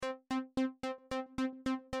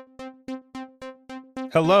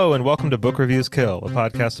Hello and welcome to Book Reviews Kill, a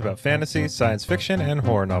podcast about fantasy, science fiction, and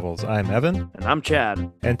horror novels. I'm Evan. And I'm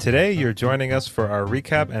Chad. And today you're joining us for our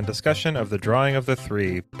recap and discussion of The Drawing of the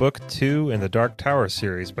Three, Book 2 in the Dark Tower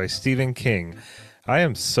series by Stephen King. I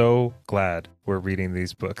am so glad we're reading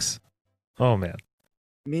these books. Oh, man.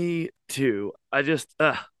 Me too. I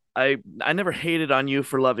never hated on you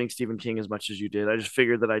for loving Stephen King as much as you did. I just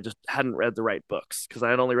figured that I just hadn't read the right books because I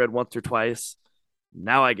had only read once or twice.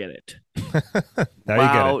 Now I get it. Now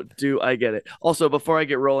Wow, you get it. do I get it. Also, before I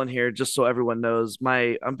get rolling here, just so everyone knows,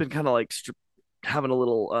 I've been kind of like having a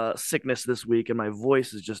little sickness this week and my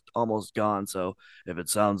voice is just almost gone. So if it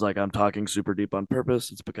sounds like I'm talking super deep on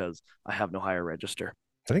purpose, it's because I have no higher register.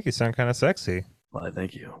 I think you sound kind of sexy. Well,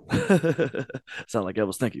 thank you. Sound like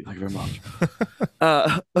Elvis. Thank you. Thank you very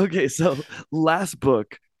much. Okay, so last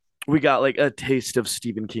book, we got like a taste of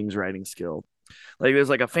Stephen King's writing skill. Like there's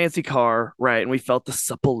like a fancy car, right? And we felt the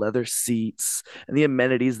supple leather seats and the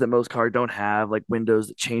amenities that most cars don't have, like windows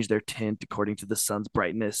that change their tint according to the sun's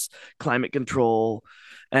brightness, climate control.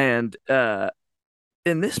 And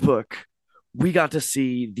in this book, we got to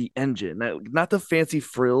see the engine, not the fancy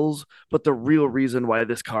frills, but the real reason why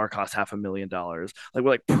this car cost $500,000. Like we're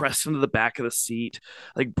like pressed into the back of the seat,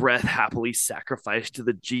 like breath happily sacrificed to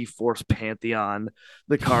the G-force pantheon,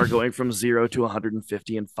 the car going from 0 to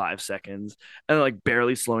 150 in 5 seconds, and like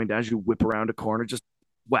barely slowing down as you whip around a corner. Just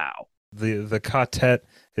wow. The quartet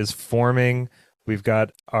is forming. We've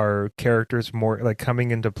got our characters more like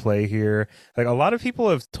coming into play here. Like a lot of people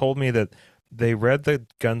have told me that they read The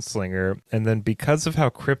Gunslinger, and then because of how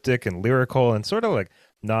cryptic and lyrical and sort of like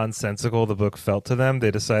nonsensical the book felt to them,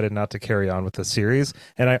 they decided not to carry on with the series.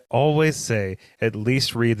 And I always say, at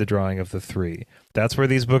least read The Drawing of the Three. That's where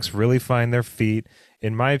these books really find their feet,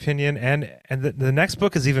 in my opinion. And the next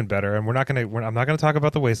book is even better. And I'm not gonna talk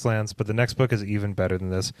about The Wastelands, but the next book is even better than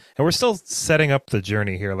this. And we're still setting up the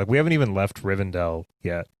journey here. Like we haven't even left Rivendell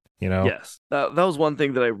yet. You know? Yes, that was one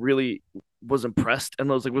thing that I really was impressed and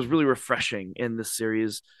was really refreshing in this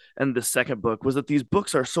series. And the second book was that these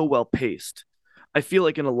books are so well paced. I feel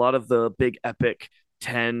like in a lot of the big epic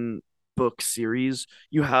 10 book series,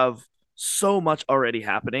 you have so much already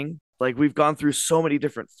happening. Like we've gone through so many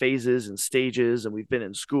different phases and stages, and we've been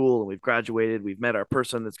in school and we've graduated. We've met our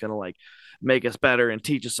person that's going to like make us better and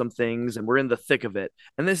teach us some things, and we're in the thick of it.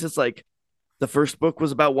 And this is like the first book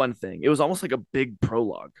was about one thing. It was almost like a big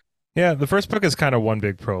prologue. Yeah, the first book is kind of one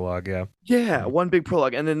big prologue, yeah. Yeah, one big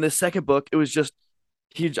prologue. And then the second book, it was just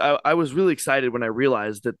huge. I was really excited when I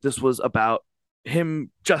realized that this was about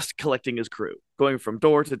him just collecting his crew, going from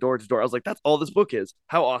door to door to door. I was like, that's all this book is.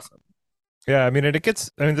 How awesome. Yeah, I mean,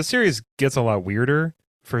 the series gets a lot weirder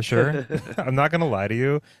for sure. I'm not gonna lie to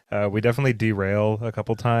you. We definitely derail a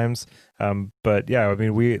couple times. But yeah, I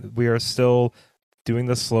mean, we are still doing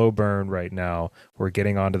the slow burn right now. We're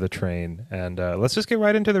getting onto the train, and let's just get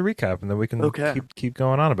right into the recap, and then we can keep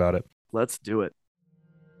going on about it. Let's do it.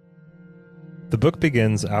 The book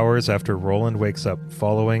begins hours after Roland wakes up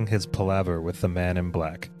following his palaver with the man in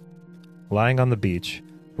black. Lying on the beach,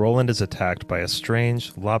 Roland is attacked by a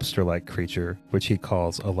strange, lobster-like creature, which he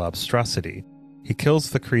calls a lobstrosity. He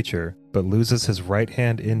kills the creature, but loses his right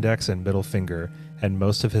hand index and middle finger, and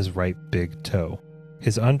most of his right big toe.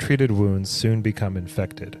 His untreated wounds soon become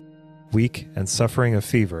infected. Weak and suffering a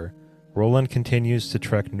fever, Roland continues to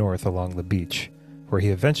trek north along the beach, where he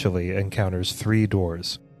eventually encounters 3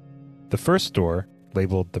 doors. The first door,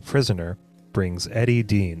 labeled The Prisoner, brings Eddie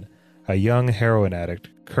Dean, a young heroin addict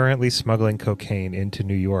currently smuggling cocaine into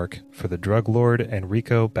New York for the drug lord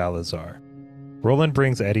Enrico Balazar. Roland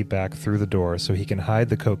brings Eddie back through the door so he can hide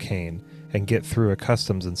the cocaine and get through a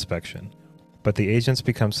customs inspection. But the agents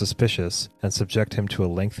become suspicious and subject him to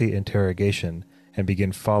a lengthy interrogation and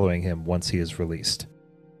begin following him once he is released.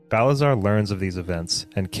 Balazar learns of these events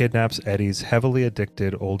and kidnaps Eddie's heavily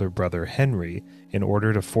addicted older brother Henry in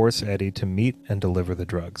order to force Eddie to meet and deliver the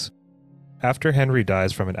drugs. After Henry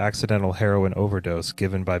dies from an accidental heroin overdose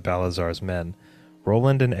given by Balazar's men,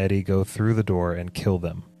 Roland and Eddie go through the door and kill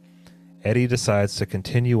them. Eddie decides to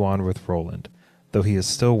continue on with Roland, though he is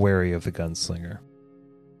still wary of the gunslinger.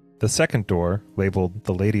 The second door, labeled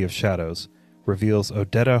The Lady of Shadows, reveals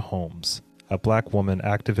Odetta Holmes, a black woman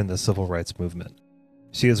active in the civil rights movement.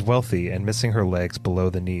 She is wealthy and missing her legs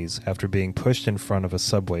below the knees after being pushed in front of a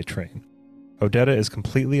subway train. Odetta is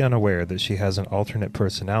completely unaware that she has an alternate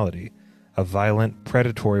personality, a violent,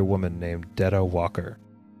 predatory woman named Detta Walker.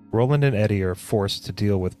 Roland and Eddie are forced to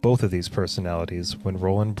deal with both of these personalities when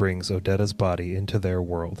Roland brings Odetta's body into their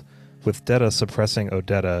world, with Detta suppressing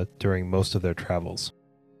Odetta during most of their travels.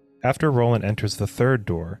 After Roland enters the third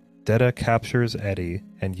door, Detta captures Eddie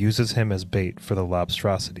and uses him as bait for the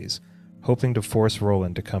lobstrosities, hoping to force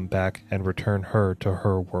Roland to come back and return her to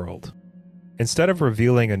her world. Instead of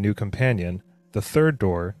revealing a new companion, the third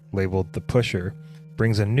door, labeled the Pusher,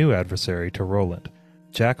 brings a new adversary to Roland,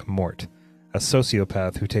 Jack Mort, a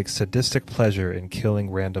sociopath who takes sadistic pleasure in killing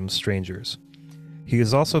random strangers. He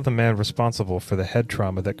is also the man responsible for the head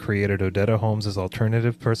trauma that created Odetta Holmes'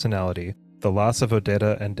 alternative personality, the loss of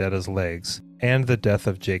Odetta and Detta's legs, and the death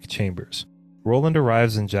of Jake Chambers. Roland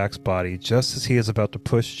arrives in Jack's body just as he is about to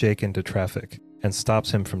push Jake into traffic, and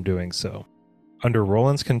stops him from doing so. Under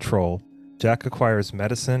Roland's control, Jack acquires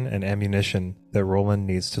medicine and ammunition that Roland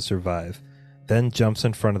needs to survive, then jumps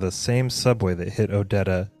in front of the same subway that hit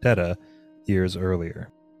Odetta years earlier.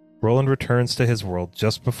 Roland returns to his world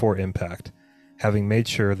just before impact, having made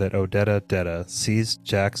sure that Odetta sees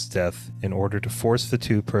Jack's death in order to force the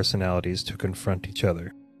two personalities to confront each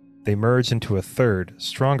other. They merge into a third,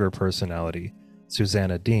 stronger personality,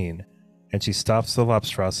 Susanna Dean, and she stops the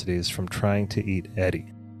Lobstrosities from trying to eat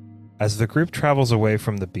Eddie. As the group travels away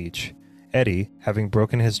from the beach, Eddie, having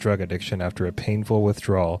broken his drug addiction after a painful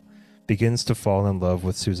withdrawal, begins to fall in love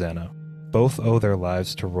with Susanna. Both owe their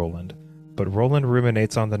lives to Roland, but Roland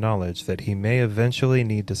ruminates on the knowledge that he may eventually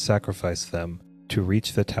need to sacrifice them to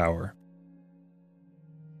reach the tower.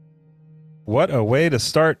 What a way to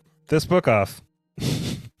start this book off.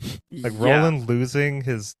 Roland losing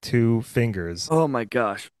his two fingers. Oh my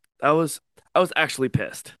gosh. I was actually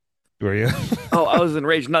pissed. Were you? Oh, I was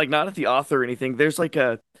enraged. Not at the author or anything. There's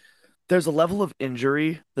a level of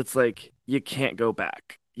injury that's like you can't go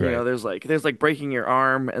back. You know, there's like breaking your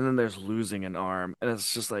arm, and then there's losing an arm, and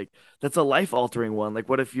it's just like that's a life altering one. Like,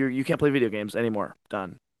 what if you can't play video games anymore?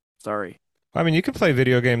 Done. Sorry. I mean, you can play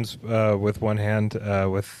video games with one hand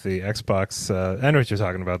with the Xbox. I know what you're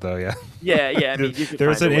talking about, though. Yeah. Yeah. I mean,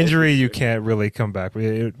 there's an injury you can't really come back.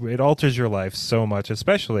 It alters your life so much,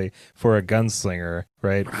 especially for a gunslinger,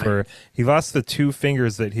 right? He lost the two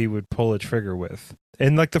fingers that he would pull a trigger with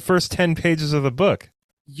in like the first 10 pages of the book.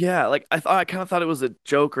 Yeah, like I kind of thought it was a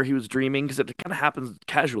joke or he was dreaming because it kind of happens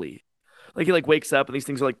casually. Like he like wakes up and these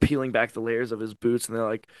things are like peeling back the layers of his boots and they're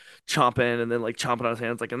like chomping and then like chomping on his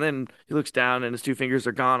hands. Like, and then he looks down and his two fingers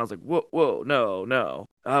are gone. I was like, whoa, no.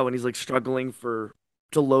 Oh, and he's like struggling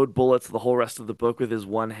to load bullets the whole rest of the book with his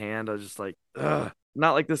one hand. I was just like, ugh.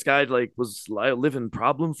 Not like this guy like was living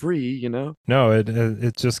problem free, you know? No,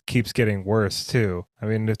 it just keeps getting worse too. I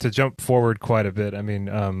mean, to jump forward quite a bit, I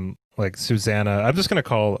mean, like Susanna, I'm just going to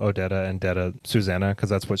call Odetta and Detta Susanna because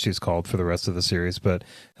that's what she's called for the rest of the series. But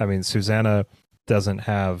I mean, Susanna doesn't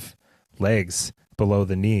have legs below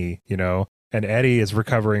the knee, you know, and Eddie is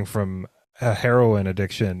recovering from a heroin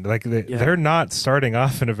addiction. Like they're not starting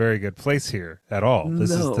off in a very good place here at all.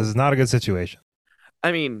 This is not a good situation.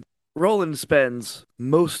 I mean, Roland spends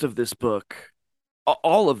most of this book,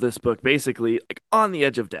 all of this book, basically like on the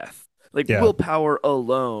edge of death. Like willpower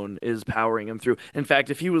alone is powering him through. In fact,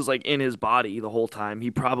 if he was like in his body the whole time,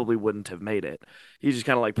 he probably wouldn't have made it. He just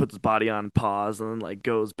kind of like puts his body on pause and then like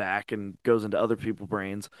goes back and goes into other people's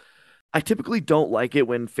brains. I typically don't like it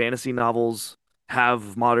when fantasy novels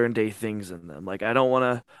have modern day things in them. Like I don't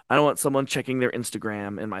want someone checking their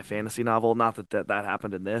Instagram in my fantasy novel. Not that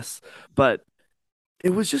happened in this, but it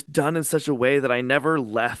was just done in such a way that I never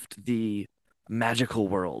left the magical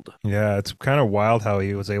world. Yeah, it's kind of wild how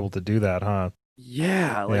he was able to do that, huh?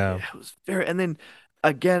 Yeah, it was very. And then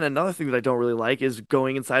again, another thing that I don't really like is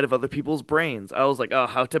going inside of other people's brains. I was like, oh,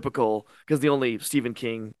 how typical, because the only Stephen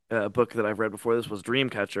King book that I've read before this was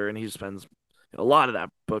Dreamcatcher, and he spends a lot of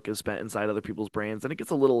that book is spent inside other people's brains, and it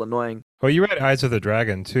gets a little annoying. Oh, you read Eyes of the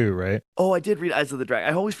Dragon too, right? Oh, I did read Eyes of the Dragon.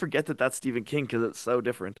 I always forget that that's Stephen King because it's so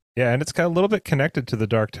different. Yeah, and it's got a little bit connected to the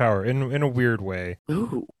Dark Tower in a weird way.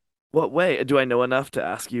 Ooh. What way? Do I know enough to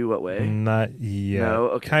ask you what way? Not yet. No,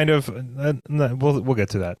 okay. Kind of. We'll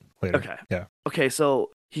get to that later. Okay. Yeah. Okay,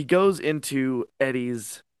 so he goes into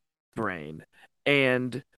Eddie's brain,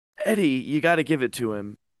 and Eddie, you got to give it to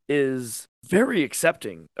him, is very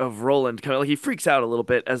accepting of Roland. Kind of like he freaks out a little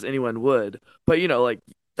bit, as anyone would, but you know, like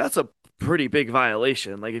that's a pretty big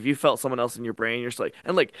violation. Like if you felt someone else in your brain, you're just like,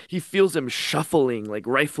 and like he feels him shuffling, like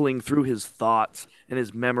rifling through his thoughts and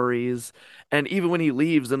his memories. And even when he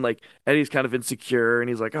leaves and like Eddie's kind of insecure and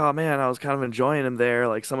he's like, oh man, I was kind of enjoying him there,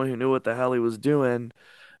 like someone who knew what the hell he was doing.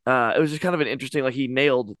 It was just kind of an interesting, like he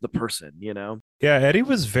nailed the person, you know? Yeah, Eddie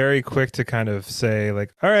was very quick to kind of say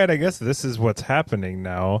like, all right, I guess this is what's happening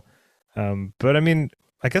now. But I mean,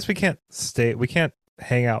 I guess we can't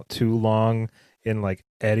hang out too long in like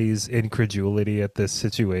Eddie's incredulity at this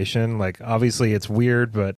situation. Like obviously it's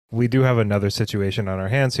weird, but we do have another situation on our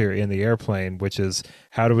hands here in the airplane, which is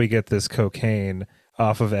how do we get this cocaine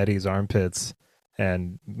off of Eddie's armpits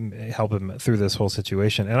and help him through this whole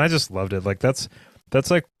situation. And I just loved it. Like that's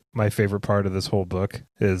like my favorite part of this whole book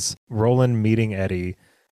is Roland meeting Eddie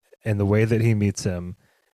and the way that he meets him.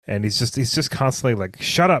 And he's just constantly like,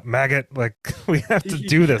 shut up, maggot. Like, we have to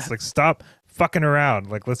do this. Like, stop fucking around.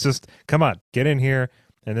 Like, let's just, come on, get in here.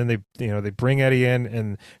 And then they bring Eddie in,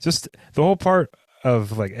 and just the whole part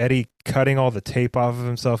of like Eddie cutting all the tape off of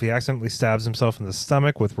himself. He accidentally stabs himself in the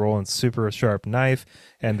stomach with Roland's super sharp knife,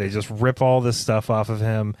 and they just rip all this stuff off of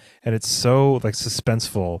him. And it's so like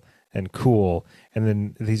suspenseful and cool. And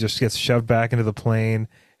then he just gets shoved back into the plane,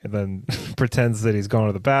 and then pretends that he's going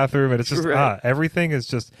to the bathroom. And it's just, everything is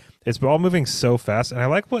just, it's all moving so fast. And I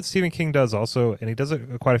like what Stephen King does also, and he does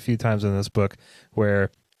it quite a few times in this book,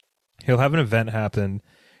 where he'll have an event happen,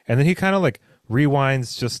 and then he kind of like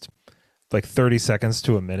rewinds just like 30 seconds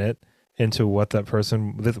to a minute into what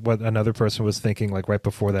another person was thinking like right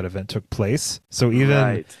before that event took place. So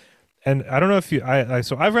even, and I don't know if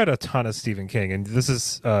so I've read a ton of Stephen King, and this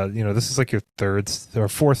is, this is like your third or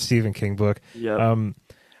fourth Stephen King book. Yep.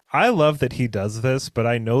 I love that he does this, but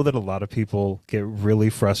I know that a lot of people get really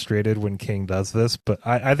frustrated when King does this, but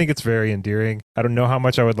I think it's very endearing. I don't know how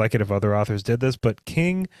much I would like it if other authors did this, but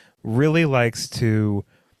King really likes to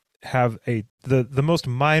have the most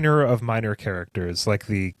minor of minor characters, like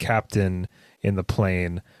the captain in the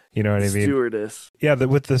plane. You know what I mean? Stewardess. Yeah,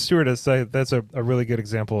 with the stewardess, that's a really good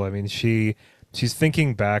example. I mean, she's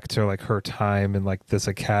thinking back to like her time in like this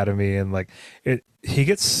academy, and like he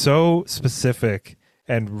gets so specific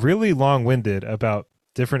and really long-winded about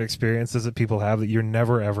different experiences that people have that you're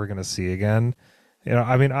never ever going to see again. You know,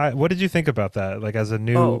 I mean, what did you think about that? Like, as a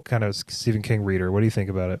new kind of Stephen King reader, what do you think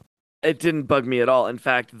about it? It didn't bug me at all. In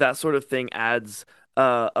fact, that sort of thing adds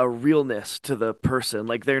a realness to the person.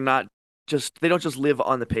 Like they don't just live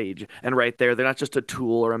on the page and right there. They're not just a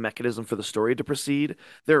tool or a mechanism for the story to proceed.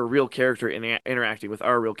 They're a real character interacting with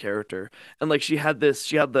our real character. And like she had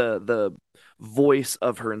the voice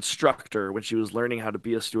of her instructor when she was learning how to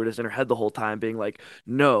be a stewardess in her head the whole time, being like,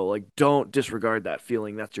 no, like don't disregard that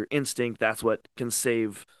feeling. That's your instinct. That's what can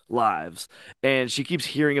save lives. And she keeps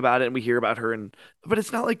hearing about it, and we hear about her, but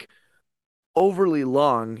it's not like overly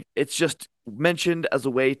long. It's just mentioned as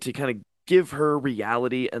a way to kind of give her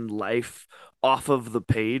reality and life off of the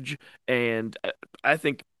page. And I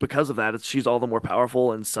think because of that, she's all the more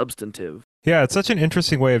powerful and substantive. Yeah, it's such an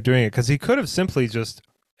interesting way of doing it, because he could have simply just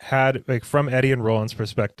had, like, from Eddie and Roland's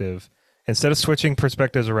perspective, instead of switching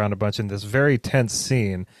perspectives around a bunch in this very tense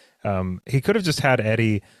scene, he could have just had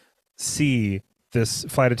Eddie see this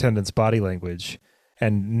flight attendant's body language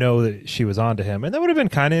and know that she was onto him. And that would have been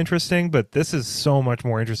kind of interesting, but this is so much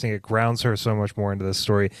more interesting. It grounds her so much more into this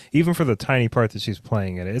story, even for the tiny part that she's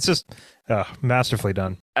playing in it. It's just masterfully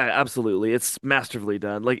done. Absolutely. It's masterfully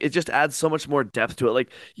done. Like, it just adds so much more depth to it. Like,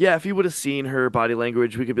 yeah, if you would have seen her body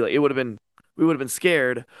language, we could be like, we would have been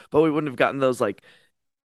scared, but we wouldn't have gotten those like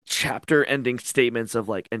chapter ending statements of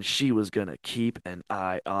like, and she was gonna keep an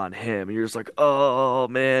eye on him, and you're just like, oh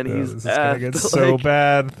man, this is gonna get so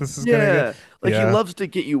bad. This is gonna get, he loves to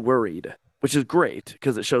get you worried, which is great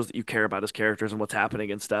because it shows that you care about his characters and what's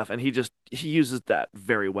happening and stuff. And he uses that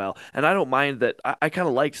very well. And I don't mind that. I kind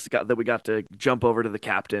of liked that we got to jump over to the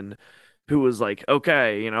captain, who was like,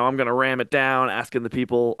 okay, I'm gonna ram it down, asking the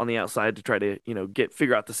people on the outside to try to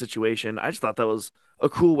figure out the situation. I just thought that was a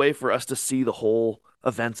cool way for us to see the whole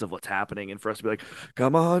events of what's happening, and for us to be like,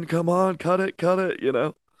 come on, cut it.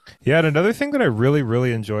 Yeah, and another thing that I really,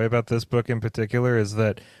 really enjoy about this book in particular is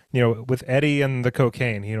that, with Eddie and the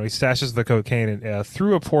cocaine, he stashes the cocaine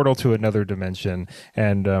through a portal to another dimension,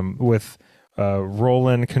 and with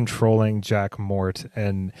Roland controlling Jack Mort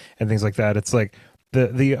and things like that, it's like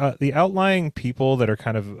the outlying people that are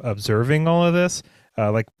kind of observing all of this,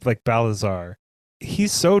 like Balazar,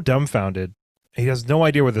 he's so dumbfounded. He has no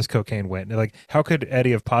idea where this cocaine went. Like, how could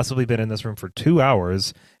Eddie have possibly been in this room for 2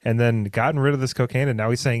 hours and then gotten rid of this cocaine, and now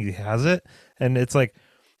he's saying he has it? And it's like,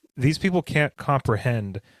 these people can't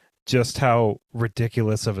comprehend just how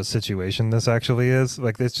ridiculous of a situation this actually is.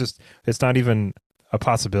 Like, it's not even a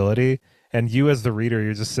possibility. And you as the reader,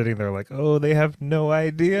 you're just sitting there like, oh, they have no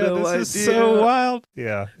idea. This is so wild.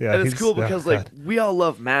 Yeah. And it's cool because like we all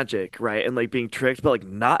love magic, right? And like being tricked, but like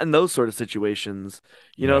not in those sort of situations.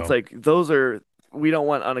 No. It's like we don't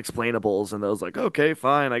want unexplainables, and those like, okay,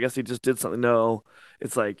 fine, I guess he just did something. No,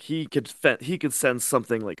 it's like he could sense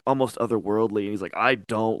something like almost otherworldly, and he's like, I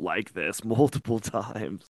don't like this multiple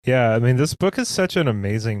times. Yeah, I mean, this book is such an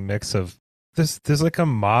amazing mix of there's like a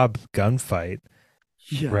mob gunfight.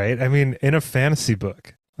 Yeah. Right? I mean, in a fantasy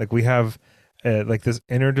book, like we have like this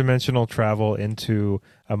interdimensional travel into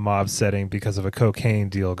a mob setting because of a cocaine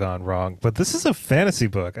deal gone wrong. But this is a fantasy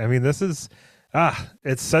book. I mean, this is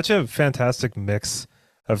It's such a fantastic mix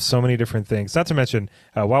of so many different things. Not to mention,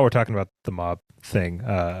 while we're talking about the mob thing,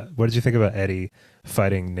 what did you think about Eddie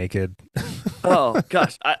fighting naked? Oh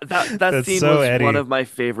gosh, that That's scene so was one Eddie. of my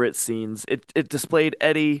favorite scenes. It displayed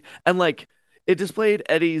Eddie and like it displayed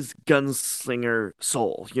Eddie's gunslinger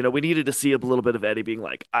soul. You know, we needed to see a little bit of Eddie being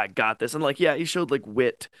like, "I got this," and like, yeah, he showed like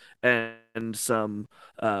wit and some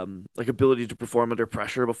like ability to perform under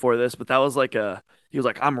pressure before this, but that was like a he was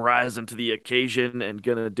like, "I'm rising to the occasion and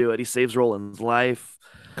gonna do it." He saves Roland's life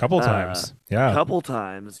Couple uh times. Yeah. couple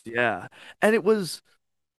times, yeah, and it was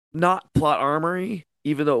not plot armory,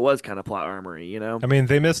 even though it was kind of plot armory, you know? I mean,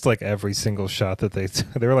 they missed like every single shot that they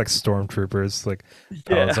were like stormtroopers, like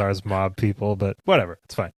Yeah. Palazar's mob people, but whatever,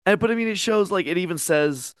 it's fine. And but I mean, it shows like it even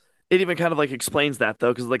says it even kind of like explains that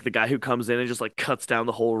though, because like the guy who comes in and just like cuts down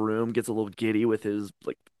the whole room gets a little giddy with his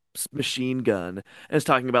like machine gun and it's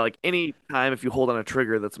talking about like any time if you hold on a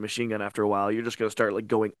trigger that's a machine gun after a while, you're just gonna start like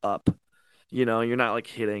going up. You know, you're not like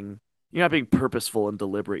hitting. You're not being purposeful and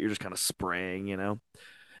deliberate. You're just kind of spraying. You know,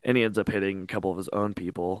 and he ends up hitting a couple of his own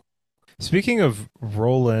people. Speaking of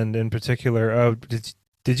Roland in particular,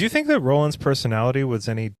 did you think that Roland's personality was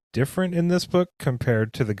any different in this book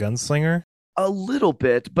compared to the gunslinger? A little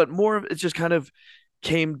bit, but more of it just kind of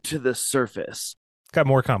came to the surface. It got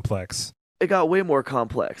more complex. It got way more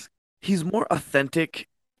complex. He's more authentic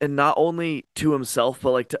and not only to himself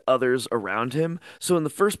but like to others around him. So in the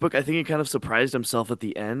first book, I think he kind of surprised himself at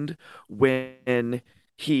the end when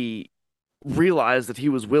he realized that he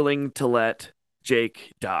was willing to let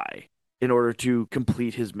Jake die in order to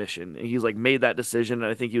complete his mission. And he's like made that decision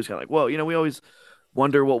and I think he was kind of like, "Whoa, you know, we always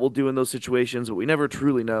wonder what we'll do in those situations, but we never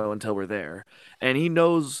truly know until we're there." And he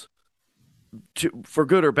knows for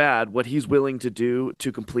good or bad what he's willing to do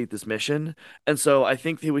to complete this mission. And so I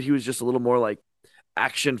think he was just a little more like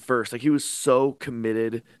action first. Like he was so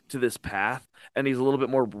committed to this path and he's a little bit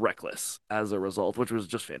more reckless as a result, which was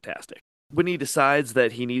just fantastic. When he decides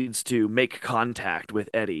that he needs to make contact with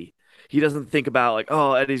Eddie, he doesn't think about like,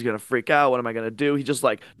 oh, Eddie's gonna freak out. What am I gonna do? He's just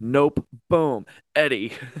like, nope, boom,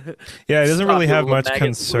 Eddie, Yeah, he doesn't stop, really you have little much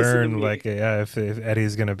maggot. Listen to concern, me. like yeah, if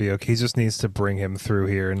Eddie's gonna be okay. He just needs to bring him through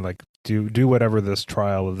here and like do whatever this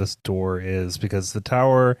trial of this door is because the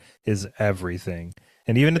tower is everything.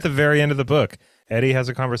 And even at the very end of the book, Eddie has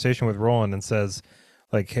a conversation with Roland and says,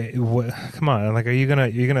 like, hey, come on, like, are you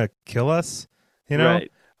gonna kill us? You know,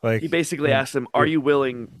 Right. He like, basically asked him, "Are you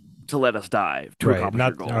willing to let us die to right? accomplish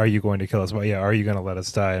your Not are goal?" you going to kill us? But yeah, are you gonna let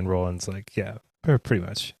us die? And Roland's like, yeah, pretty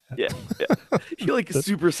much. Yeah, yeah. He like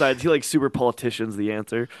super sides. He like super politicians the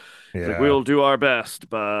answer. He's like, Yeah. "We'll do our best,"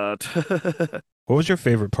 but What was your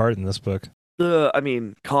favorite part in this book? I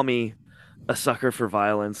mean, call me a sucker for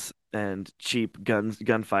violence and cheap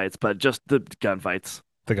gunfights, but just the gunfights.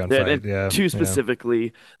 The And gunfight. Yeah, two yeah.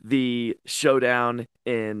 specifically, the showdown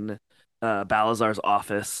in Balazar's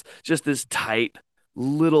office. Just this tight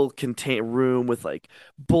little contained room with like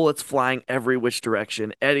bullets flying every which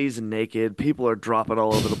direction. Eddie's naked. People are dropping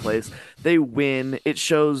all over the place. They win. It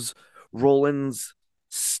shows Roland's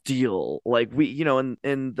steel. Like we, you know, in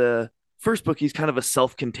the first book, he's kind of a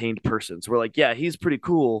self-contained person. So we're like, yeah, he's pretty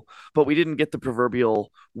cool, but we didn't get the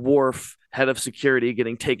proverbial Worf head of security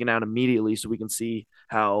getting taken out immediately, so we can see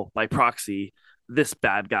how by proxy this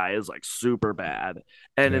bad guy is like super bad.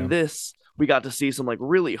 And in Yeah. this, we got to see some like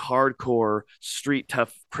really hardcore street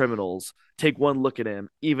tough criminals take one look at him,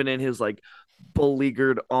 even in his like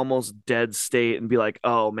beleaguered, almost dead state, and be like,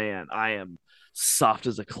 "Oh man, I am soft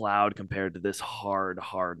as a cloud compared to this hard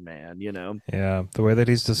man." You know? Yeah, the way that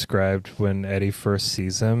he's described when Eddie first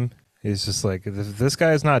sees him is just like this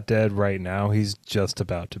guy is not dead right now. He's just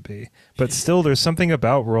about to be. But still, there's something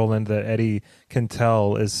about Roland that Eddie can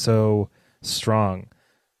tell is so strong,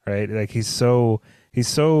 right? Like he's so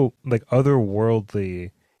like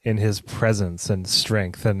otherworldly in his presence and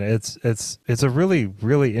strength, and it's a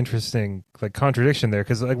really interesting like contradiction there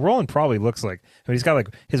because like Roland probably looks like I mean he's got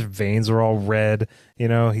like his veins are all red, you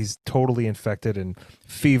know, he's totally infected and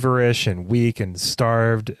feverish and weak and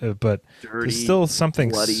starved, but there's Dirty, still something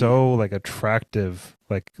bloody. so like attractive,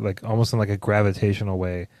 like almost in like a gravitational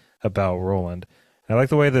way about Roland. And I like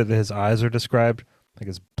the way that his eyes are described, like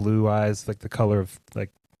his blue eyes, like the color of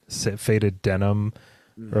like faded denim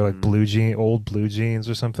or like Mm-hmm. old blue jeans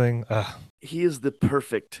or something. Ugh. He is the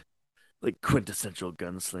perfect like quintessential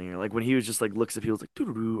gunslinger. Like when he was just like looks at people like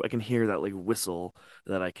doo-doo-doo, I can hear that like whistle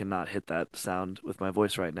that I cannot hit that sound with my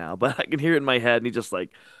voice right now, but I can hear it in my head and he just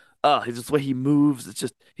like he's just the way he moves. It's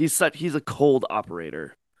just he's a cold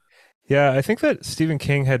operator. Yeah, I think that Stephen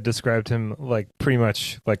King had described him like pretty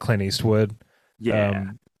much like Clint Eastwood. Yeah.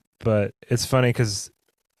 Um, but it's funny because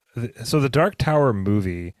so the Dark Tower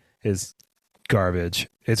movie is garbage.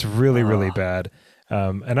 It's really, really Uh, bad.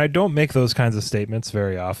 And I don't make those kinds of statements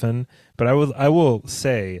very often, but I will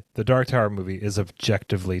say the Dark Tower movie is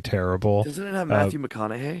objectively terrible. doesn't it have Uh, Matthew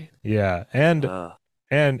McConaughey? yeah, and Uh,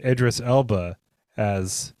 Idris Elba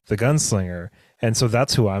as the gunslinger. And so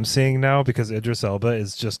that's who I'm seeing now because Idris Elba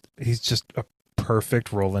is he's just a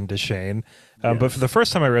perfect Roland Deschain. But for the yes.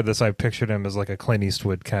 first time I read this, I pictured him as like a Clint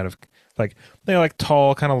Eastwood kind of like like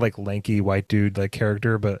tall, kind of like lanky white dude like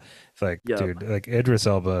character. But it's like, Yep. dude, like Idris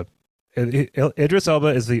Elba. Idris Elba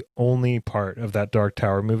is the only part of that Dark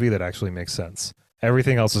Tower movie that actually makes sense.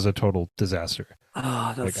 Everything else is a total disaster.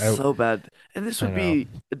 Oh, that's Like I, so bad. And this I would know. be,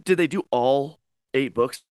 did they do all 8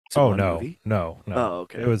 books in Oh one no, movie? no, no. Oh,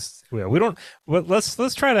 It okay. was we don't. Well, let's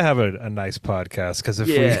try to have a nice podcast because if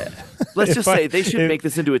we Yeah. Let's if just I say they should if make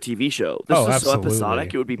this into a TV show. This oh is so episodic, absolutely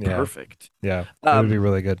it would be yeah perfect. yeah it would be Um,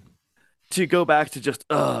 really good. to go back to just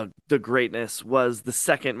the greatness was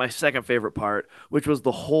my second favorite part, which was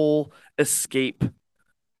the whole escape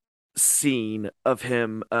scene of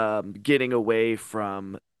him getting away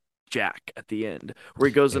from Jack at the end, where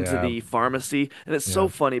he goes into Yeah, the pharmacy, and it's so yeah.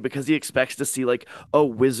 funny because he expects to see like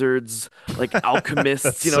wizards, like That's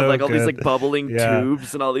alchemists, so like all these like good. bubbling Yeah,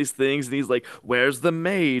 tubes and all these things, and he's like, "Where's the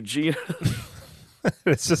mage?"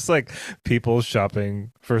 it's just like people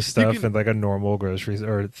shopping for You stuff can in like a normal grocery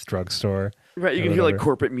or drugstore right, you or can hear like whatever.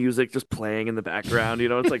 corporate music just playing in the background.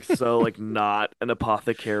 It's like so like not an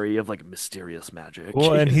apothecary of like mysterious magic.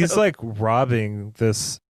 Well, and he's like robbing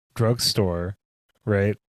this drugstore,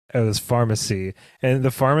 right? At this pharmacy. And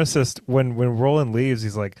the pharmacist, when Roland leaves,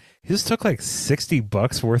 he's like, he just took like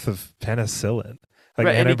 $60 worth of penicillin, like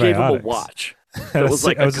Right, and he gave him a antibiotics. watch And that was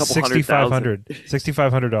like it a was a couple hundred thousand.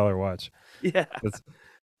 $6,500 watch. Yeah. That's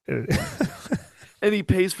And he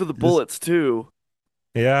pays for the just bullets too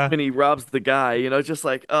yeah. when he robs the guy, just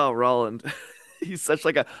like, oh, Roland. He's such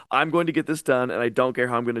like a I'm going to get this done and I don't care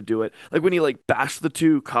how I'm going to do it. Like when he like bashed the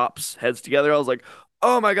two cops' heads together, I was like,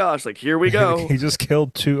 "Oh my gosh, like here we go." He just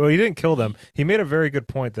killed two. Oh, he didn't kill them. He made a very good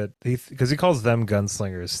point that because he calls them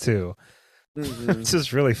gunslingers too. Hmm. It's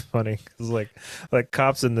just really funny because like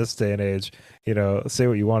cops in this day and age, say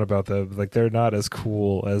what you want about them, like they're not as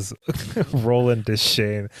cool as Roland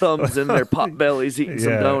Deschain. Thumbs in their pot bellies eating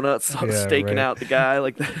some Yeah, donuts, yeah, staking right. out the guy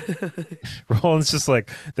like that. Roland's just like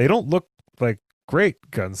they don't look like great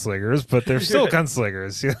gunslingers, but they're still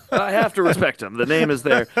gunslingers. I have to respect him. The name is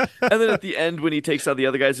there. And then at the end, when he takes out the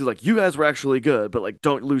other guys, he's like, "You guys were actually good, but like,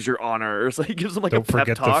 don't lose your honor." So he gives them like a Don't pep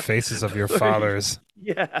forget the talk. faces of your fathers.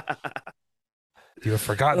 Yeah. You have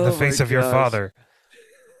forgotten the Oh my face of your gosh. father.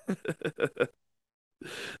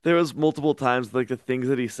 There was multiple times like the things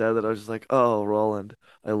that he said that I was just like, "Oh, Roland,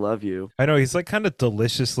 I love you." I know he's like kind of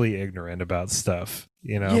deliciously ignorant about stuff.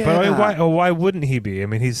 But I mean, Yeah. why wouldn't he be? I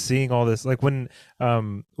mean, he's seeing all this like when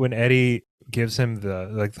Eddie gives him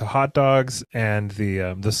the hot dogs and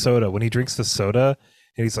the soda. When he drinks the soda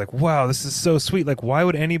and he's like, "Wow, this is so sweet." Like why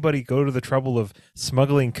would anybody go to the trouble of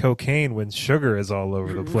smuggling cocaine when sugar is all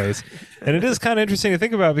over the place? And it is kind of interesting to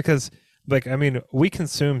think about because like I mean, we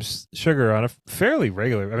consume sugar on a fairly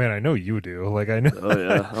regular. I mean, I know you do. Like I know Oh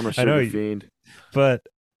yeah, I'm a I know sugar fiend. but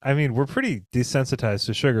I mean, we're pretty desensitized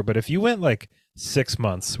to sugar. But if you went like 6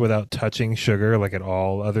 months without touching sugar, like at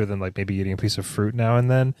all, other than like maybe eating a piece of fruit now and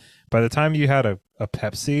then, by the time you had a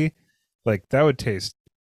Pepsi, like that would taste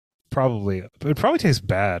it would probably taste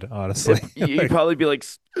bad, honestly. You'd Like, probably be like,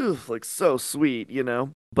 "Ugh, like so sweet."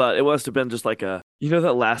 But it must have been just like that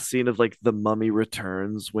last scene of like the Mummy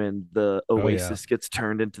Returns when the oh yeah, Oasis gets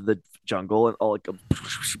turned into the jungle and all like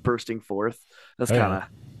bursting forth. That's oh kind yeah. of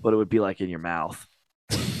what it would be like in your mouth.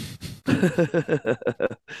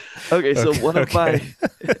 Okay, so Okay, one of my okay.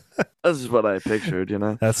 this is what I pictured.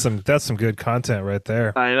 That's some good content right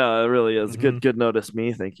there. I know it really is. Hmm. Good notice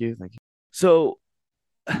me. Thank you. Thank you. So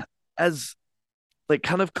as like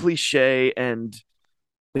kind of cliche and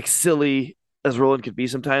like silly as Roland could be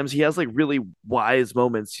sometimes, he has like really wise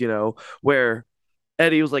moments, where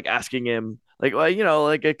Eddie was like asking him, like, well,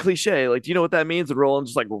 like a cliche, like, do you know what that means? And Roland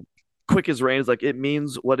just like quick as rain is like, it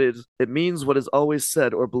means what is always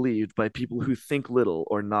said or believed by people who think little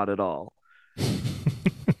or not at all.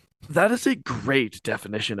 That is a great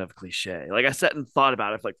definition of cliche. Like I sat and thought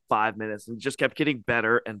about it for like 5 minutes and just kept getting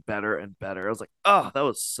better and better and better. I was like, oh, that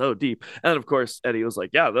was so deep. And of course, Eddie was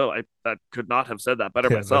like, yeah, no, I that could not have said that better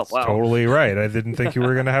Yeah, myself. that's Wow. totally right. I didn't think you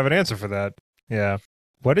were going to have an answer for that. Yeah.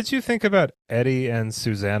 What did you think about Eddie and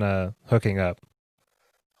Susanna hooking up?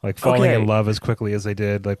 Like falling in Okay. love as quickly as they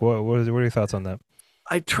did? Like what are your thoughts on that?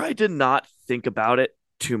 I tried to not think about it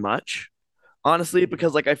too much, honestly,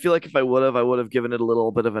 because like I feel like if I would have given it a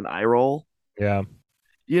little bit of an eye roll, Yeah,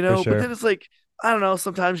 you for know. But sure. then it's like I don't know.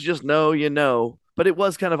 Sometimes you just know, you know. But it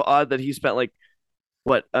was kind of odd that he spent like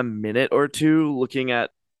what a minute or two looking at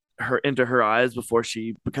her into her eyes before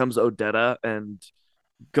she becomes Odetta and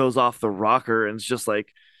goes off the rocker, and it's just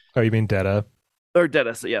like Oh, you mean Detta? or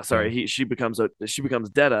Detta. So yeah, Yeah. sorry. She becomes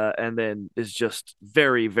Detta, and then is just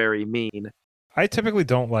very very mean. I typically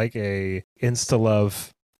don't like a insta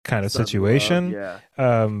love kind of Sudden love, situation. yeah,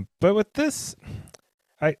 But with this,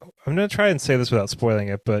 I'm gonna try and say this without spoiling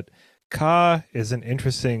it, but Ka is an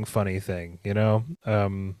interesting, funny thing, you know?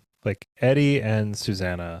 Like Eddie and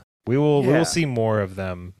Susanna. We will yeah. see more of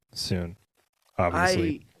them soon,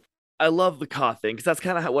 obviously. I I love the Ka thing because that's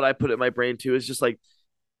kind of what I put in my brain too. Is just like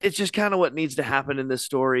it's just kind of what needs to happen in this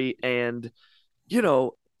story, and you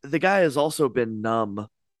know, the guy has also been numb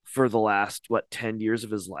for the last, what, 10 years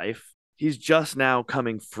of his life. He's just now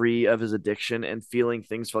coming free of his addiction and feeling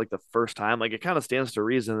things for like the first time. Like it kind of stands to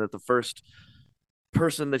reason that the first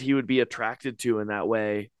person that he would be attracted to in that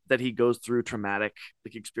way that he goes through traumatic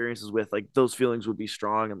like experiences with, like those feelings would be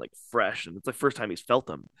strong and like fresh. And it's the first time he's felt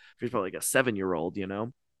them. He's probably like a 7-year-old, you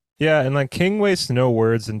know? Yeah, and like King wastes no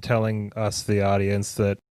words in telling us, the audience,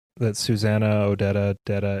 that Susanna Odetta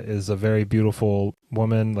Detta is a very beautiful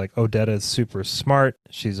woman. Like Odetta is super smart.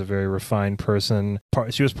 She's a very refined person.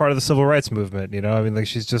 She was part of the civil rights movement. You know, I mean, like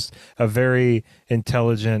she's just a very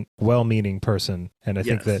intelligent, well-meaning person. And I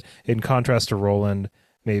think Yes. that in contrast to Roland,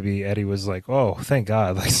 maybe Eddie was like, "Oh, thank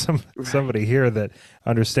God! Like Right. somebody here that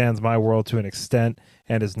understands my world to an extent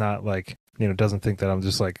and is not like doesn't think that I'm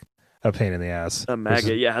just like a pain in the ass." A Which is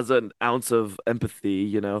maggot, yeah, has an ounce of empathy,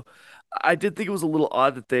 you know. I did think it was a little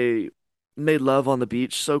odd that they made love on the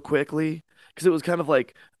beach so quickly because it was kind of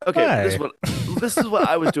like, okay, hi, this is what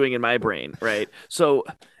I was doing in my brain, right? So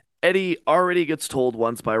Eddie already gets told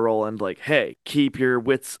once by Roland, like, hey, keep your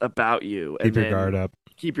wits about you, keep and your then guard up.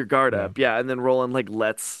 keep your guard Yeah. up. Yeah, and then Roland like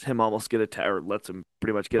lets him almost get attacked, or lets him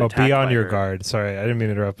pretty much get Oh, be attacked on by your her. guard. Sorry, I didn't mean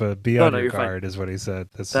to interrupt, but be No, on no, your you're fine. guard is what he said.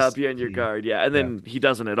 That's just Be on your key. guard, yeah. And Yeah. then he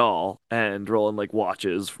doesn't at all, and Roland like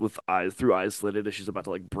watches with eyes through eyes slitted as she's about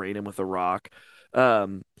to like brain him with a rock,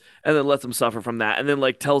 um, and then lets him suffer from that, and then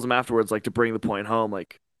like tells him afterwards like to bring the point home,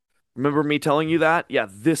 like remember me telling you that? Yeah,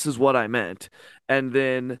 this is what I meant. And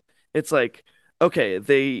then it's like, okay,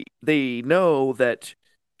 they know that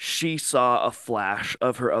she saw a flash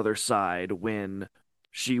of her other side when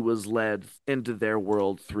she was led into their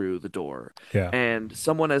world through the door. Yeah. And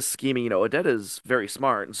someone as scheming, Odetta is very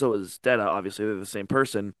smart, and so is Detta. Obviously, they're the same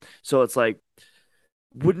person. So it's like,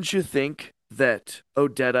 wouldn't you think that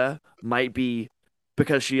Odetta might be,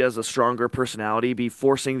 because she has a stronger personality, be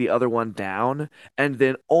forcing the other one down and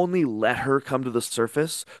then only let her come to the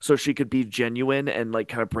surface so she could be genuine and like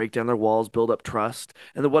kind of break down their walls, build up trust?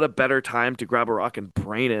 And then what a better time to grab a rock and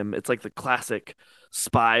brain him. It's like the classic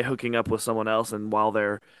spy hooking up with someone else, and while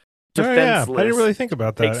they're Oh yeah, I didn't defenseless, really think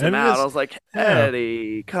about that. takes him And it out. I is, was like, yeah.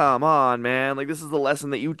 Eddie, come on, man. Like, this is the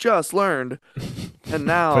lesson that you just learned. And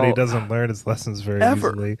But he now doesn't learn his lessons very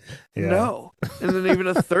ever. easily. Yeah. No. And then even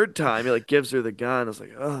a third time, he like gives her the gun. It's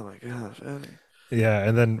like, oh my gosh, Eddie. Yeah,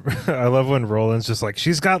 and then I love when Roland's just like,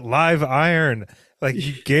 she's got live iron. Like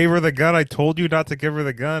you gave her the gun. I told you not to give her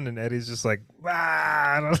the gun, and Eddie's just like,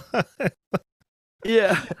 ah.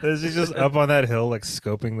 Yeah. She's just up on that hill, like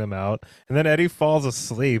scoping them out, and then Eddie falls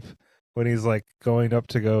asleep when he's like going up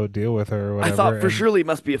to go deal with her or I whatever. thought for And surely he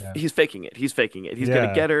must be yeah, he's faking it. He's faking it. He's gonna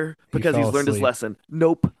yeah, get her he because fell he's learned his asleep. lesson.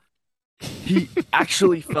 Nope. He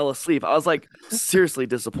actually fell asleep. I was like seriously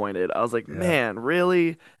disappointed. I was like, Yeah, man,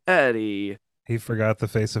 really? Eddie. he forgot the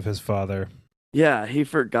face of his father. Yeah, he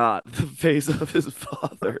forgot the face of his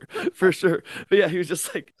father for sure. But yeah, he was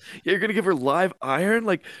just like, yeah, "You're gonna give her live iron?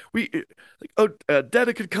 Like like, oh,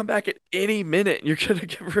 Detta could come back at any minute, and you're gonna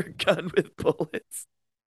give her a gun with bullets."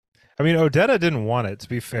 I mean, Odetta didn't want it, to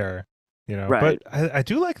be fair, but Right. I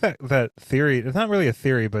do like that theory. It's not really a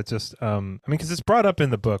theory, but just I mean, because it's brought up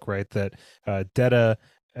in the book, right? That Detta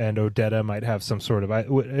and Odetta might have some sort of,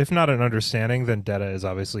 if not an understanding, then Detta is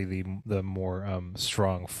obviously the more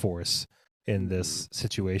strong force in Mhm. this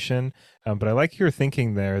situation. But I like your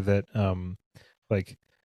thinking there that like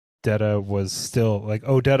Detta was still like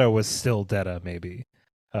Odetta was still Detta, maybe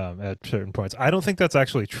at certain points. I don't think that's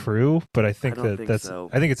actually true, but I I think don't that think so.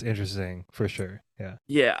 I think it's interesting for sure. Yeah.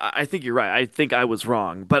 Yeah, I think you're right. I think I was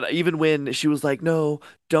wrong. But even when she was like, "No,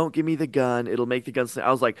 don't give me the gun. It'll make the gun,"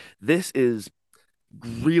 I was like, "This is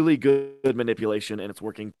really good manipulation, and it's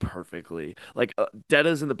working perfectly." Like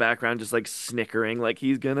Detta's in the background just like snickering like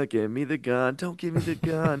he's gonna give me the gun. Don't give me the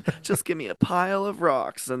gun. Just give me a pile of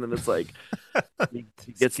rocks. And then it's like he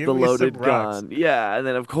Just gets give the me some loaded rocks. gun. Yeah, and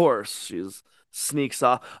then of course she's sneaks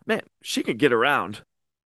off. Man, she can get around.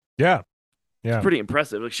 Yeah. It's Yeah. pretty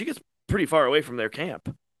impressive. Like she gets pretty far away from their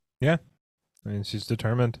camp. Yeah, I mean, she's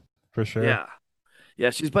determined for sure. Yeah.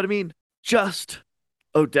 Yeah, but I mean, just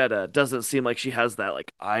Odetta doesn't seem like she has that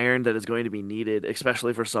like iron that is going to be needed,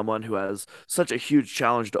 especially for someone who has such a huge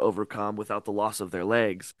challenge to overcome without the loss of their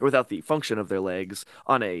legs or without the function of their legs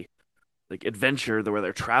on a like adventure where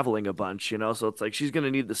they're traveling a bunch, you know? So it's like she's going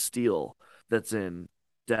to need the steel that's in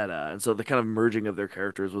Detta. And so the kind of merging of their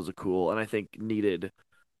characters was a cool and I think needed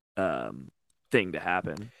um thing to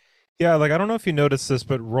happen. Yeah, like I don't know if you noticed this,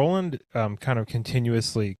 but Roland kind of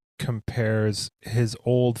continuously compares his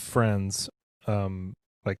old friends,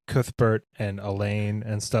 like Cuthbert and Elaine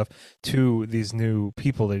and stuff, to these new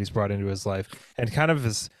people that he's brought into his life, and kind of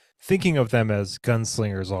is thinking of them as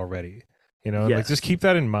gunslingers already. And like just Yes. keep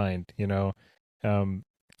that in mind. Um,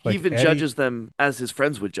 He like even Eddie, judges them as his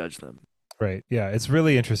friends would judge them. right? Yeah, it's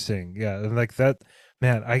really interesting. Yeah, and like that,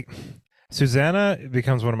 man. Susanna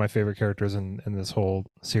becomes one of my favorite characters in this whole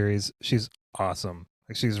series. She's awesome.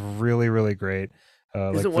 Like she's really really great.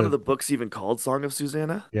 Like Isn't one of the books even called Song of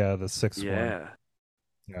Susanna? the sixth one. Yeah.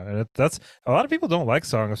 Yeah, and that's a lot of people don't like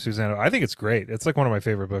Song of Susanna. I think it's great. It's like one of my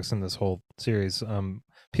favorite books in this whole series.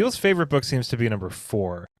 People's favorite book seems to be number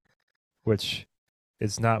 4, which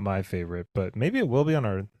is not my favorite, but maybe it will be on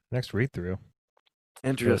our next read through. But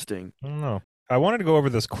Interesting. I don't know. I wanted to go over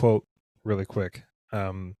this quote really quick.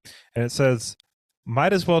 And it says,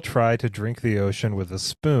 "Might as well try to drink the ocean with a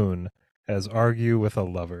spoon as argue with a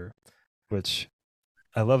lover," which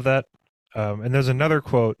I love that. And there's another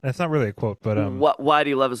quote. It's not really a quote, but Why do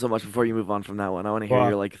you love it so much before you move on from that one? I want to hear well,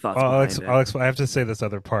 your like thoughts behind it. I have to say this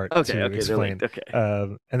other part Okay, to okay, they're explain. linked. Okay.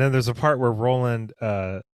 And then there's a part where Roland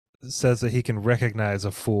says that he can recognize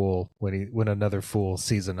a fool when another fool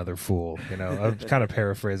sees another fool. I'm kind of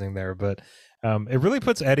paraphrasing there, but it really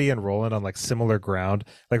puts Eddie and Roland on like similar ground.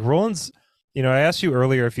 Like Roland's, I asked you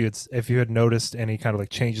earlier if you had noticed any kind of like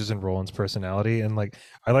changes in Roland's personality, and like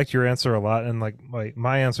I liked your answer a lot, and like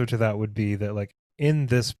my answer to that would be that like in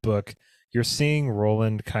this book, you're seeing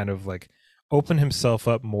Roland kind of like open himself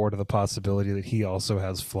up more to the possibility that he also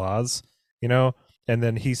has flaws, you know, and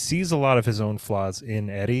then he sees a lot of his own flaws in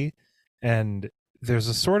Eddie, and there's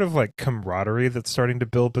a sort of like camaraderie that's starting to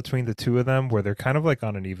build between the two of them where they're kind of like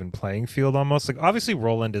on an even playing field almost. Like obviously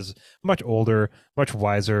Roland is much older, much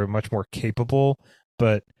wiser, much more capable,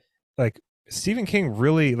 but like Stephen King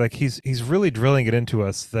really like he's really drilling it into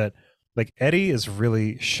us that like Eddie is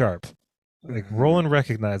really sharp. Like Mhm. Roland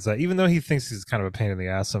recognized that even though he thinks he's kind of a pain in the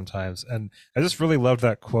ass sometimes. And I just really loved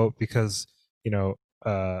that quote because,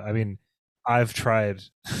 I mean, I've tried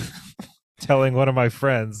telling one of my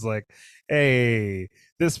friends like, hey,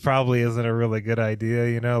 this probably isn't a really good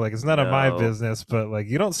idea, like it's none of my No. business, but like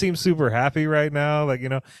you don't seem super happy right now, like,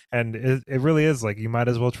 and it really is like you might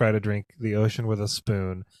as well try to drink the ocean with a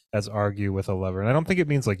spoon as argue with a lover. And I don't think it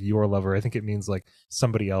means like your lover. I think it means like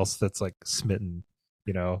somebody else that's like smitten.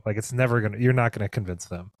 Like you're not gonna convince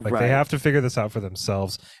them. Like they Right. have to figure this out for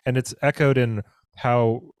themselves. And it's echoed in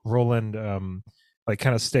how Roland like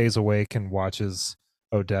kind of stays awake and watches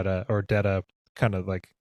Odetta or Detta kind of like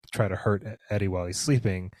try to hurt Eddie while he's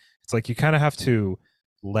sleeping. It's like you kind of have to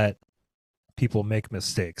let people make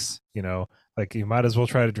mistakes. Like you might as well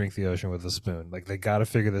try to drink the ocean with a spoon. Like they got to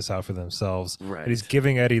figure this out for themselves. And he's Right.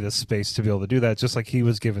 giving Eddie the space to be able to do that, just like he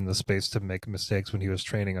was given the space to make mistakes when he was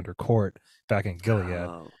training under Court back in Gilead.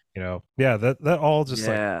 Oh, Yeah, that all just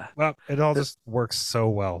like, yeah. well, it all Uh, just works so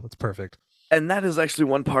well. It's perfect. And that is actually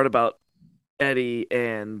one part about Eddie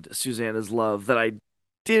and Susanna's love that I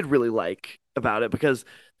did really like about it because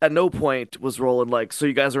at no point was Roland like, so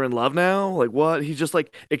you guys are in love now? Like what? He just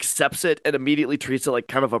like accepts it and immediately treats it like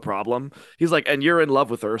kind of a problem. He's like, and you're in love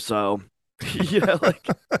with her, so like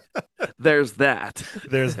there's that.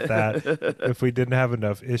 There's that. If we didn't have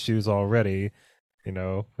enough issues already,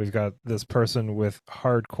 we've got this person with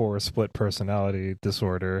hardcore split personality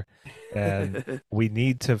disorder, and we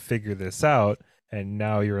need to figure this out. And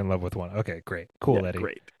now you're in love with one. Okay, great. Yeah, Cool, Eddie.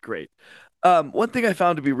 great, great. One thing I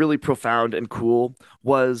found to be really profound and cool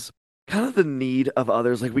was kind of the need of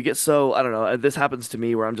others. Like we get so, I don't know, this happens to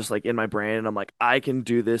me where I'm just like in my brain and I'm like, I can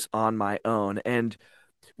do this on my own. And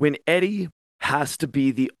when Eddie has to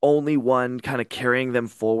be the only one kind of carrying them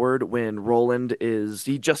forward when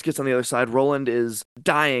he just gets on the other side. Roland is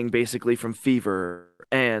dying basically from fever.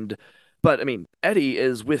 But I mean, Eddie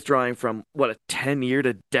is withdrawing from what a 10-year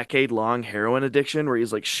to decade long heroin addiction where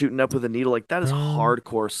he's like shooting up with a needle. Like that is Um,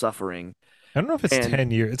 hardcore suffering. I don't know if it's And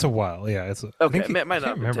 10 years. It's a while. Yeah, I okay, think it I might not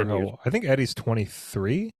can't have been remember 10 how years. old. I think Eddie's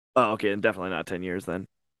 23 Oh, okay, and definitely not 10 years then.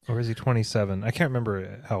 or is he 27? I can't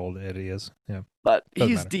remember how old Eddie is. Yeah, But doesn't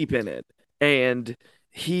he's matter. deep in it. And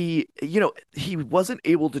he wasn't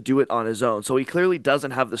able to do it on his own. So he clearly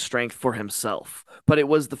doesn't have the strength for himself. But it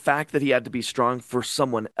was the fact that he had to be strong for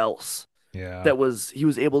someone else Yeah. that was he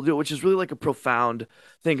was able to do it, which is really like a profound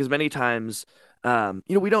thing. Because many times,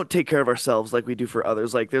 we don't take care of ourselves like we do for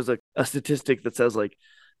others. Like there's a statistic that says like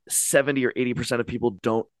 70 or 80% of people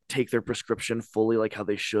don't take their prescription fully like how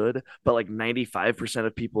they should, but like 95%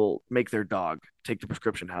 of people make their dog take the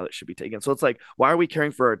prescription how it should be taken. So it's like, why are we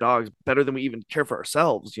caring for our dogs better than we even care for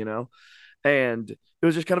ourselves, you know? And it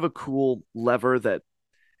was just kind of a cool lever that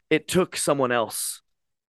it took someone else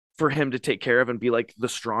for him to take care of and be like the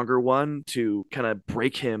stronger one to kind of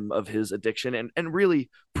break him of his addiction and really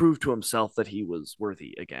prove to himself that he was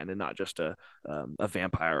worthy again and not just a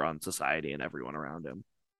vampire on society and everyone around him.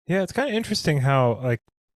 Yeah, it's kind of interesting how, like,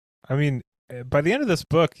 I mean, by the end of this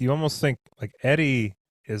book, you almost think like Eddie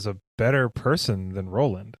is a better person than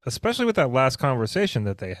Roland, especially with that last conversation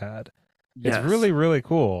that they had. It's Yes. really, really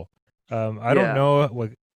cool. I don't Yeah. know,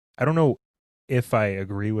 like, I don't know if I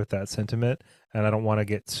agree with that sentiment, and I don't want to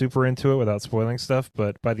get super into it without spoiling stuff.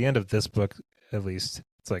 But by the end of this book, at least,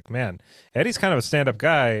 it's like, man, Eddie's kind of a stand-up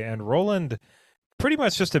guy, and Roland pretty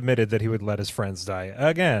much just admitted that he would let his friends die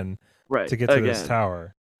again Right. to get to this Again.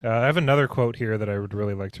 tower. I have another quote here that I would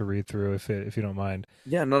really like to read through, if you don't mind.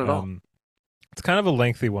 Yeah, not at all. Um, it's kind of a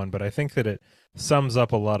lengthy one, but I think that it sums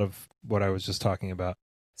up a lot of what I was just talking about.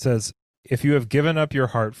 It says, "If you have given up your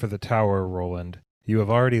heart for the tower, Roland, you have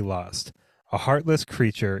already lost. A heartless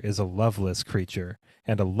creature is a loveless creature,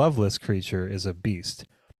 and a loveless creature is a beast.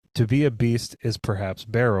 To be a beast is perhaps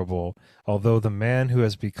bearable, although the man who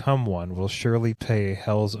has become one will surely pay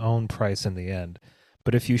hell's own price in the end.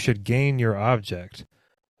 But if you should gain your object,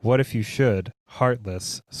 what if you should,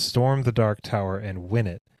 heartless, storm the dark tower and win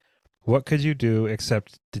it? What could you do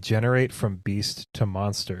except degenerate from beast to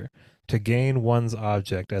monster? To gain one's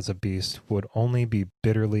object as a beast would only be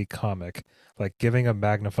bitterly comic, like giving a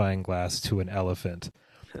magnifying glass to an elephant.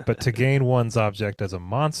 But to gain one's object as a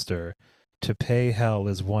monster, to pay hell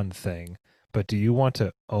is one thing, but do you want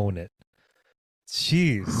to own it?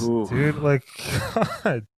 Jeez, Ooh. dude, like,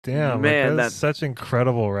 god damn, like, Man, that is that such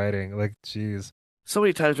incredible writing. Like, jeez. so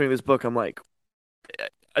many times during this book, I'm like,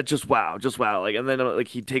 just wow, just wow. Like, and then like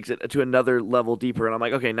he takes it to another level deeper, and I'm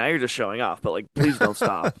like, okay, now you're just showing off, but like, please don't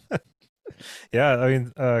stop. Yeah, I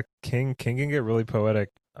mean, King can get really poetic,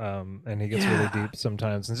 and he gets really Yeah. deep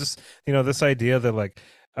sometimes, and just this idea that like,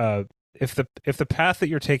 uh, if the path that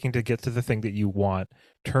you're taking to get to the thing that you want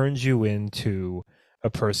turns you into a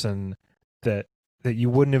person that you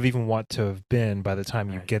wouldn't have even want to have been by the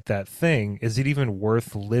time you Right. get that thing, is it even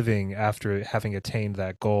worth living after having attained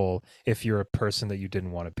that goal if you're a person that you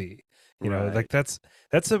didn't want to be? Like Right. that's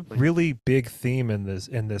a Like, really big theme in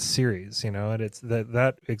this series, and it's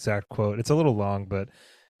that exact quote. It's a little long, but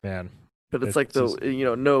man, but it's like it's the just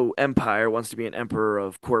no empire wants to be an emperor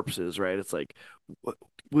of corpses, right? It's like,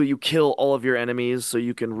 will you kill all of your enemies so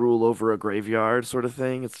you can rule over a graveyard, sort of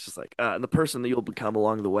thing? It's just like, and the person that you'll become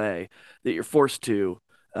along the way that you're forced to,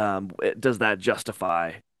 does that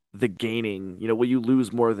justify the gaining? Will you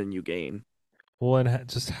lose more than you gain? well, and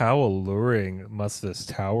just how alluring must this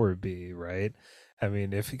tower be, right? I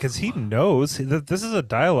mean, if because he knows that this is a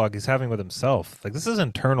dialogue he's having with himself. Like, this is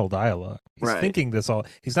internal dialogue. He's Right. thinking this all.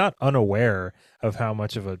 He's not unaware of how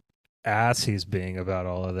much of a ass he's being about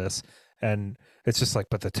all of this, and it's just like,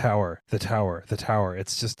 but the tower, the tower, the tower.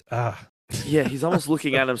 It's just Yeah, he's almost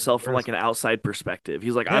looking the at himself from like worst. an outside perspective.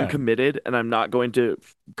 He's like, I'm Yeah. committed and I'm not going to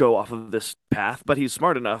go off of this path, but he's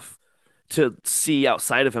smart enough to see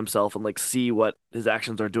outside of himself and like see what his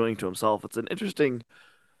actions are doing to himself. It's an interesting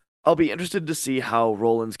I'll be interested to see how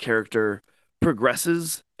Roland's character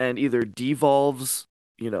progresses and either devolves,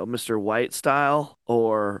 Mr. White style,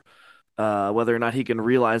 or whether or not he can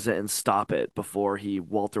realize it and stop it before he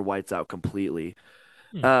Walter White's out completely.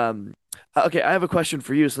 Hmm. Um, okay, I have a question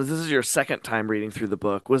for you. Since this is your second time reading through the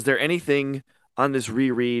book, was there anything on this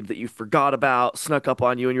reread that you forgot about, snuck up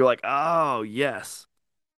on you, and you're like, oh, yes.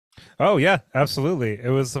 Oh yeah, absolutely. It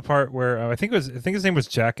was the part where I think his name was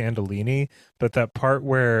Jack Andolini, but that part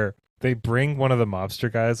where they bring one of the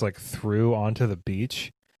mobster guys like through onto the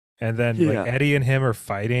beach, and then like Yeah. Eddie and him are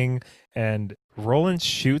fighting, and Roland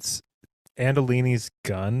shoots Andolini's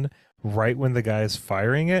gun right when the guy is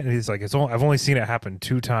firing it, and he's like, I've only seen it happen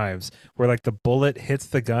two times, where like the bullet hits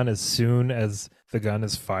the gun as soon as the gun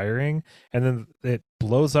is firing, and then it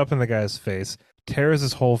blows up in the guy's face, tears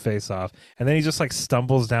his whole face off, and then he just like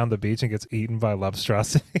stumbles down the beach and gets eaten by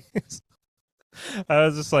lobstrosities. I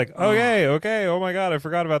was just like, Oh, okay, okay, oh my god, I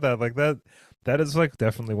forgot about that. Like that is like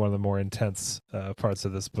definitely one of the more intense parts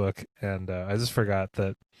of this book, and I just forgot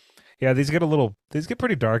that Yeah, these get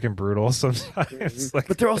pretty dark and brutal sometimes. But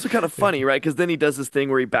Like, they're also kind of yeah, funny, right? Because then he does this thing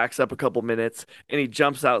where he backs up a couple minutes and he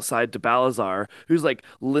jumps outside to Balazar, who's like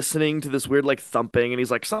listening to this weird like thumping, and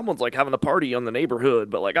he's like, "Someone's like having a party on the neighborhood,"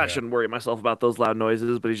 but like I yeah, shouldn't worry myself about those loud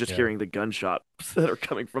noises. But he's just yeah. hearing the gunshots that are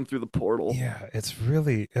coming from through the portal. Yeah, it's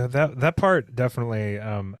really that part definitely.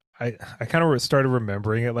 I kind of started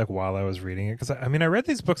remembering it like while I was reading it because I mean I read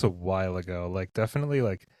these books a while ago, like definitely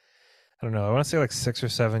like I don't know, I want to say like 6 or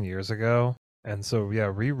 7 years ago, and so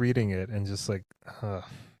yeah, rereading it and just like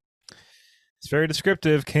it's very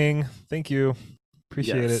descriptive, King. Thank you,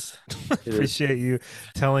 appreciate it. Yes, it is. Appreciate you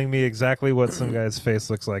telling me exactly what some guy's face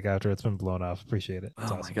looks like after it's been blown off. Appreciate it.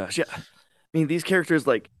 It's Oh my awesome. gosh, yeah. I mean, these characters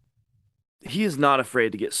like he is not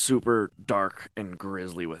afraid to get super dark and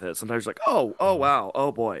grisly with it. Sometimes like, oh Mhm. wow,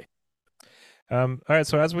 oh boy. All right,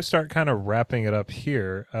 so as we start kind of wrapping it up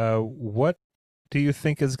here, what do you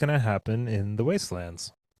think is going to happen in the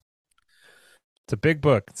Wastelands? It's a big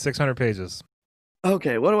book, 600 pages.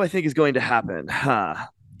 Okay, what do I think is going to happen? Huh.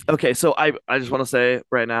 Okay, so I just want to say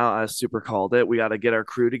right now, I super called it. We got to get our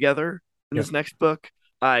crew together in Yep. this next book.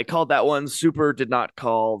 I called that one. Super did not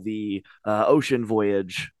call the ocean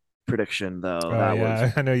voyage prediction though. Oh That was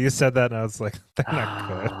yeah, I know you said that, and I was like, they're not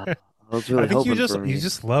good. I was I really think hoping for you me.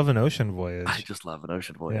 just love an ocean I voyage. just love an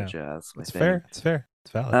ocean Yeah, voyage. Yeah, that's my it's thing. fair. It's fair.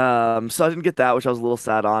 It's valid. So I didn't get that, which I was a little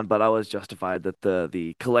sad on, but I was justified that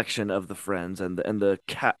the collection of the friends and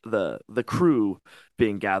the crew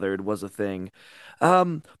being gathered was a thing.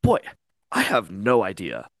 Boy, I have no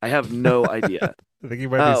idea. I have no idea. I think you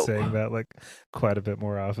might be Uh, saying that like quite a bit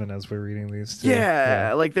more often as we're reading these too. Yeah.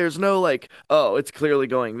 yeah, like there's no like, oh, it's clearly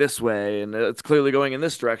going this way and it's clearly going in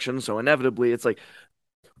this direction, so inevitably it's like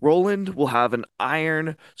Roland will have an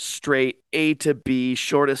iron, straight A to B,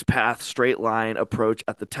 shortest path, straight line approach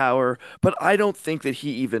at the tower, but I don't think that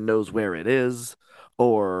he even knows where it is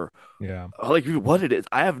or Yeah. like what it is.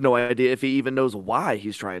 I have no idea if he even knows why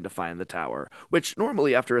he's trying to find the tower, which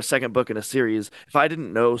normally after a second book in a series, if I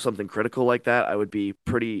didn't know something critical like that, I would be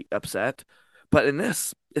pretty upset. But in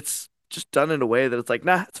this, it's just done in a way that it's like,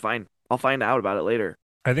 nah, it's fine. I'll find out about it later.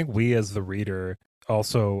 I think we as the reader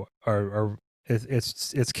also are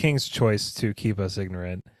it's King's choice to keep us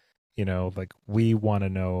ignorant. You know, like we want to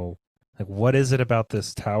know like what is it about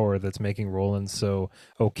this tower that's making Roland so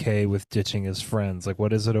okay with ditching his friends? Like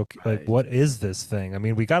what is it okay like Right. what is this thing? I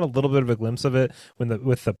mean, we got a little bit of a glimpse of it when the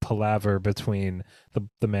with the palaver between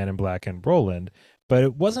the man in black and Roland, but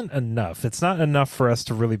it wasn't enough. It's not enough for us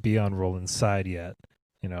to really be on Roland's side yet,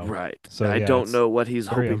 you know. Right. So I yeah, don't it's know what he's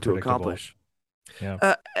very hoping to unpredictable. accomplish. Yeah.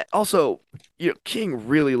 Also, King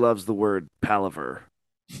really loves the word palaver.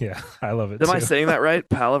 Yeah, I love it Am I too. saying that right?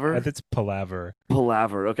 Palaver? It's palaver.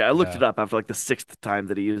 Palaver. Okay, I looked Yeah. it up after like the sixth time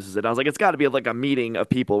that he uses it. I was like, it's got to be like a meeting of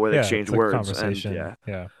people where they Yeah, exchange it's like a words, and conversation. yeah,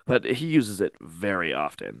 Yeah. but he uses it very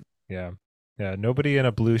often. Yeah. Yeah, nobody in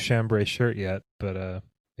a blue chambray shirt yet, but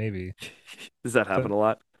maybe. Does that But happen a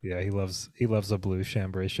lot? yeah, he loves a blue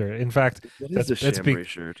chambray shirt. In fact, What is a that's chambray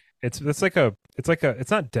shirt? it's like a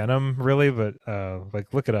it's not denim really, but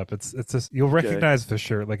like look it up. It's just you'll Okay. recognize the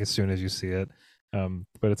shirt like as soon as you see it.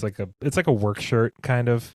 But it's like a work shirt kind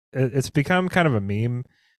of. It's become kind of a meme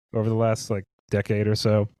over the last like decade or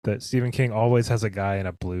so that Stephen King always has a guy in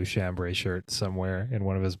a blue chambray shirt somewhere in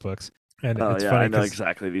one of his books. And Oh it's yeah, funny I know because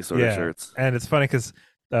exactly these sort of yeah, shirts. and it's funny because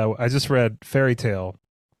I just read Fairy Tale,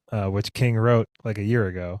 which King wrote like a year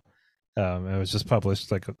ago. It was just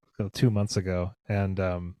published like 2 months ago, and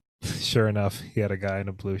sure enough, he had a guy in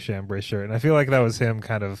a blue chambray shirt, and I feel like that was him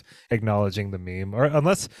kind of acknowledging the meme, or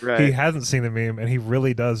unless he Right. hasn't seen the meme and he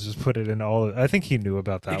really does just put it in all. I think he knew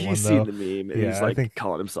about I think that he's one seen though. the meme and he's Yeah, I like think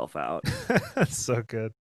calling himself out. that's so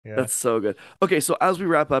good. Yeah, That's so good. Okay, so as we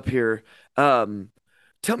wrap up here, um,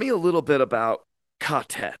 tell me a little bit about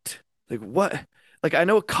Katet. Like what? Like I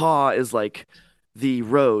know Ka is like the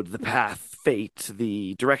road, the path, fate,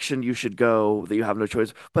 the direction you should go that you have no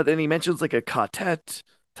choice. But then he mentions like a Katet.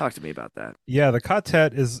 Talk to me about that. yeah. The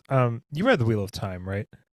quartet is you read the Wheel of Time, right?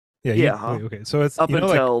 Yeah, Yeah, you huh? okay. So it's Up you know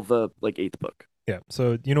like until the like eighth book. yeah.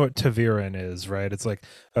 So you know what Taviran is, right? It's like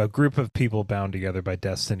a group of people bound together by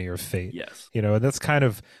destiny or fate. Yes. You know, and that's kind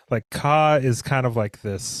of like Ka is kind of like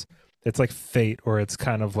this. It's like fate, or it's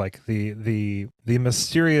kind of like the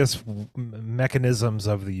mysterious mechanisms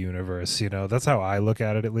of the universe. You know, that's how I look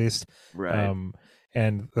at it, at least. Right. Um,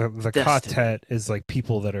 and the Destiny. quartet is like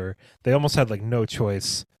people that are they almost had like no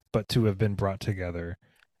choice but to have been brought together.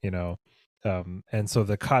 You know, and so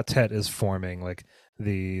the quartet is forming like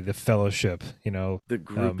the fellowship, you know. The um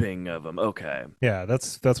grouping of them. Okay. yeah,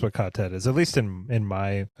 that's what quartet is, at least in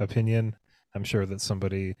my opinion. I'm sure that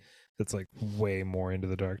somebody that's like way more into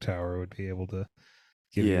the Dark Tower would be able to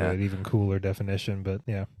give you Yeah. an even cooler definition. But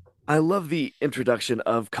yeah, I love the introduction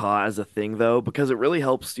of Ka as a thing, though, because it really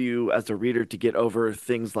helps you as a reader to get over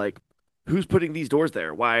things like who's putting these doors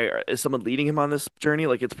there? Is someone leading him on this journey?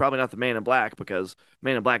 Like, it's probably not the Man in Black because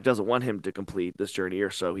Man in Black doesn't want him to complete this journey,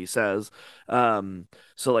 or so he says. Um,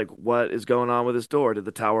 so, like, what is going on with this door? Did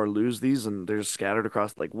the tower lose these and they're just scattered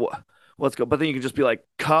across? Like, what? What's go? But then you can just be like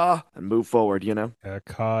Ka and move forward, you know?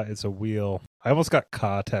 Ka is a wheel. I almost got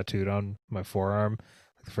Ka tattooed on my forearm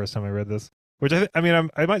like the first time I read this. Which I mean,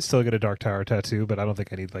 I might still get a Dark Tower tattoo, but I don't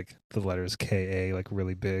think I need like the letters KA like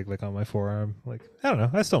really big like on my forearm. Like I don't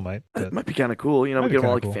know, I still might, It but might be kind of cool, you know? We might be get them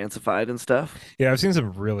all kind of like cool. fancified and stuff. Yeah, I've seen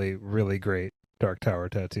some really really great Dark Tower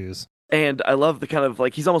tattoos. And I love the kind of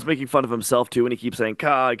like he's almost making fun of himself too when he keeps saying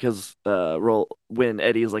 "ka" because roll when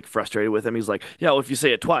Eddie is like frustrated with him, he's like, "Yeah, well, if you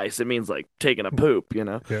say it twice, it means like taking a poop," you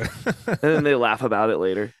know. Yeah. And then they laugh about it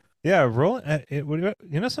later. Yeah, roll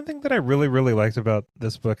you know something that I really really liked about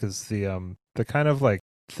this book is the kind of like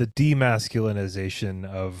the demasculinization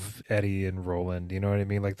of Eddie and Roland, you know what I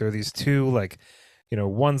mean? Like there are these two like, you know,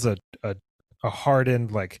 one's a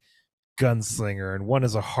hardened like gunslinger and one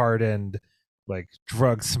is a hardened like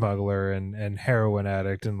drug smuggler and heroin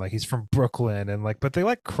addict and like he's from Brooklyn and like but they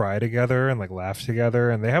like cry together and like laugh together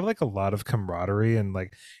and they have like a lot of camaraderie and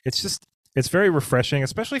like it's just it's very refreshing,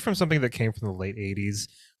 especially from something that came from the late 80s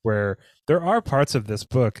where there are parts of this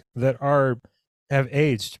book that are have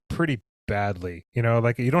aged pretty badly. You know,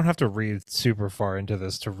 like you don't have to read super far into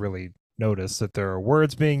this to really notice that there are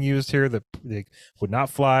words being used here that they would not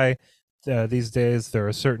fly these days. There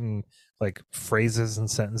are certain like phrases and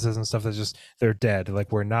sentences and stuff that just they're dead.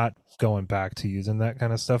 Like we're not going back to using that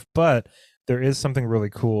kind of stuff. But there is something really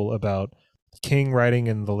cool about King writing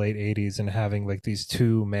in the late 80s and having like these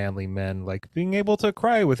two manly men like being able to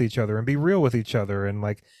cry with each other and be real with each other and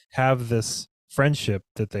like have this friendship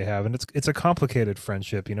that they have, and it's a complicated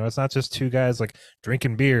friendship, you know. It's not just two guys like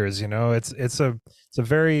drinking beers, you know. It's a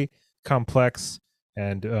very complex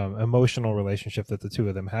and emotional relationship that the two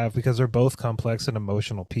of them have because they're both complex and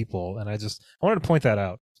emotional people, and I wanted to point that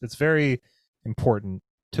out. It's very important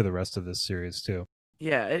to the rest of this series too.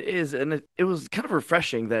 Yeah, it is, and it was kind of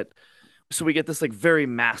refreshing that so we get this like very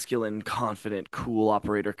masculine, confident, cool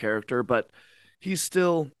operator character, but he's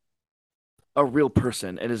still a real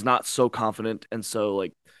person and is not so confident and so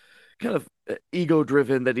like kind of ego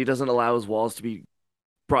driven that he doesn't allow his walls to be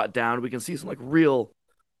brought down. We can see some like real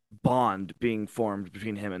bond being formed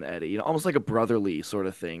between him and Eddie, you know, almost like a brotherly sort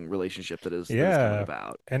of thing relationship that is coming Yeah,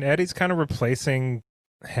 about. and Eddie's kind of replacing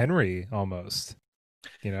Henry almost,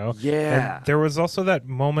 you know. And Yeah. there was also that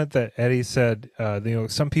moment that Eddie said, you know,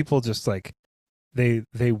 some people just like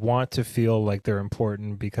they want to feel like they're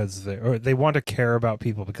important because they want to care about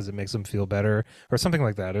people because it makes them feel better or something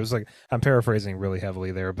like that. It was like I'm paraphrasing really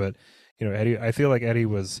heavily there, but you know, Eddie, I feel like Eddie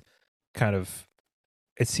was kind of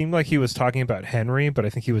it seemed like he was talking about Henry, but I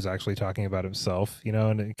think he was actually talking about himself, you know,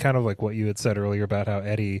 and kind of like what you had said earlier about how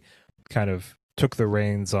Eddie kind of took the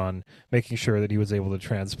reins on making sure that he was able to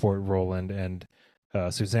transport Roland and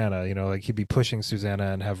Susanna, you know, like he'd be pushing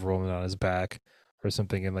Susanna and have Roland on his back or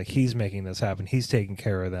something, and like he's making this happen, he's taking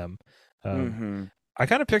care of them. Um, Mm-hmm. I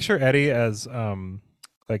kind of picture Eddie as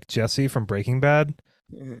like Jesse from Breaking Bad.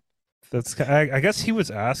 I guess he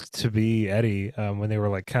was asked to be Eddie when they were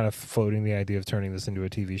like kind of floating the idea of turning this into a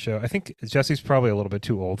TV show. I think Jesse's probably a little bit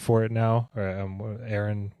too old for it now. Or,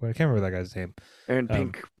 Aaron, I can't remember that guy's name. Aaron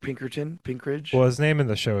Um, Pinkridge, well, his name in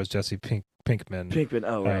the show is Jesse Pinkman, Pinkman.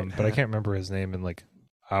 Oh, right. but I can't remember his name in like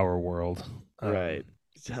our world. Right.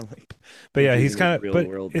 Sound like But yeah, he's confusing his kind of. real But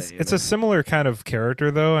world it's a name. similar kind of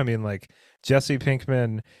character though. I mean, like Jesse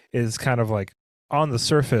Pinkman is kind of like on the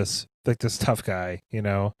surface like this tough guy, you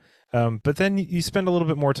know. But then you spend a little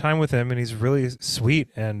bit more time with him, and he's really sweet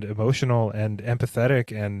and emotional and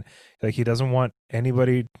empathetic, and like he doesn't want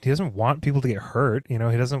anybody. He doesn't want people to get hurt. You know,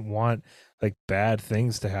 he doesn't want like bad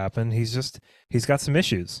things to happen. He's got some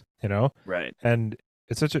issues, you know, Right. and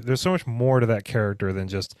there's so much more to that character than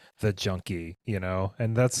just the junkie, you know,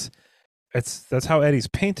 and that's how Eddie's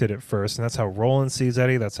painted at first, and that's how Roland sees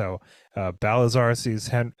Eddie. That's how Balazar sees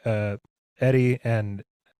Eddie, and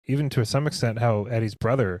even to some extent how Eddie's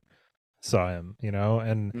brother saw him. You know,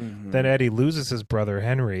 and then Mm-hmm. Eddie loses his brother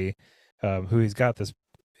Henry, who he's got this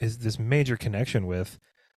major connection with.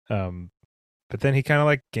 Um, but then he kind of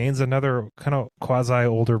like gains another kind of quasi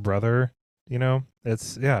older brother. You know,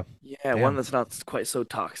 it's yeah, Yeah, one damn, that's not quite so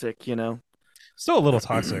toxic, you know. still a little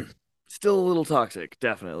toxic. Still a little toxic,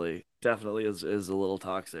 definitely. Definitely is a little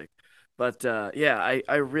toxic. But yeah,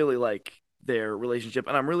 I really like their relationship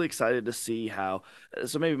and I'm really excited to see how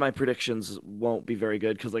so maybe my predictions won't be very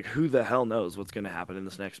good because like who the hell knows what's going to happen in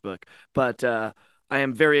this next book. But I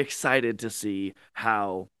am very excited to see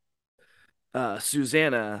how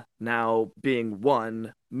Susanna, now being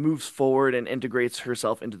one, moves forward and integrates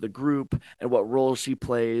herself into the group and what role she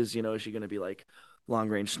plays. Is she going to be like long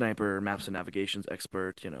range sniper, maps and navigations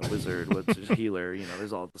expert, wizard, what's healer?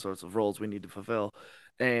 There's all the sorts of roles we need to fulfill.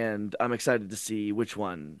 And I'm excited to see which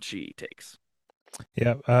one she takes.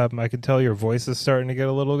 Yeah, I can tell your voice is starting to get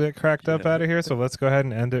a little bit cracked up out of here, so let's go ahead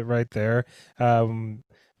and end it right there.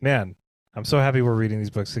 Man, I'm so happy we're reading these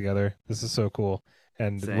books together. This is so cool.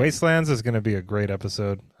 And Same. Wastelands is going to be a great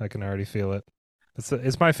episode. I can already feel it.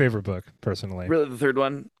 It's my favorite book, personally. Really, the third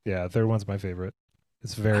one? Yeah, third one's my favorite.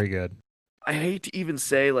 It's very good. I hate to even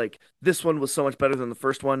say like this one was so much better than the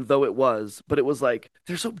first one, though it was, but it was like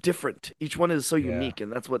they're so different. Each one is so Yeah. unique,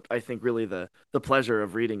 and that's what I think really the pleasure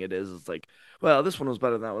of reading it is. It's like, well, this one was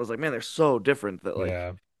better than that one. I was like, man, they're so different that like Yeah.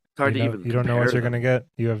 it's hard to even You don't know what compare you're them. going to get.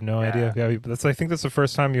 You have no idea. Yeah. Yeah, I think that's the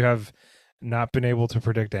first time you have not been able to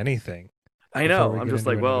predict anything I before know. we I'm get just into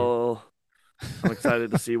like, another. well, I'm excited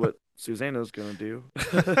to see what Susanna's gonna do.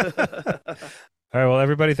 All right, well,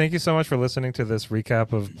 everybody, thank you so much for listening to this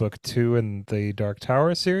recap of Book 2 in the Dark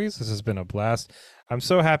Tower series. This has been a blast. I'm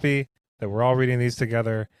so happy that we're all reading these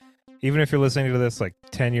together. Even if you're listening to this like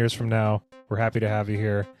 10 years from now, we're happy to have you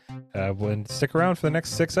here. And stick around for the next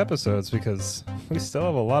 6 episodes because we still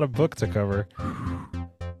have a lot of book to cover. The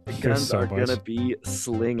There's guns so are much. gonna be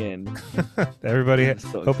slinging. Everybody,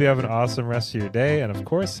 So hope you have an awesome rest of your day. And of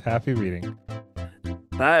course, happy reading.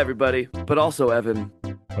 Bye, everybody. But also, Evan,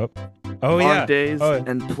 Oh, long yeah. days Oh,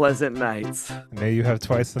 and pleasant nights. may you have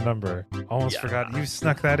twice the number. Almost Yeah. forgot. You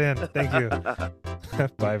snuck that in. Thank you.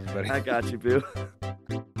 Bye, everybody. I got you, boo.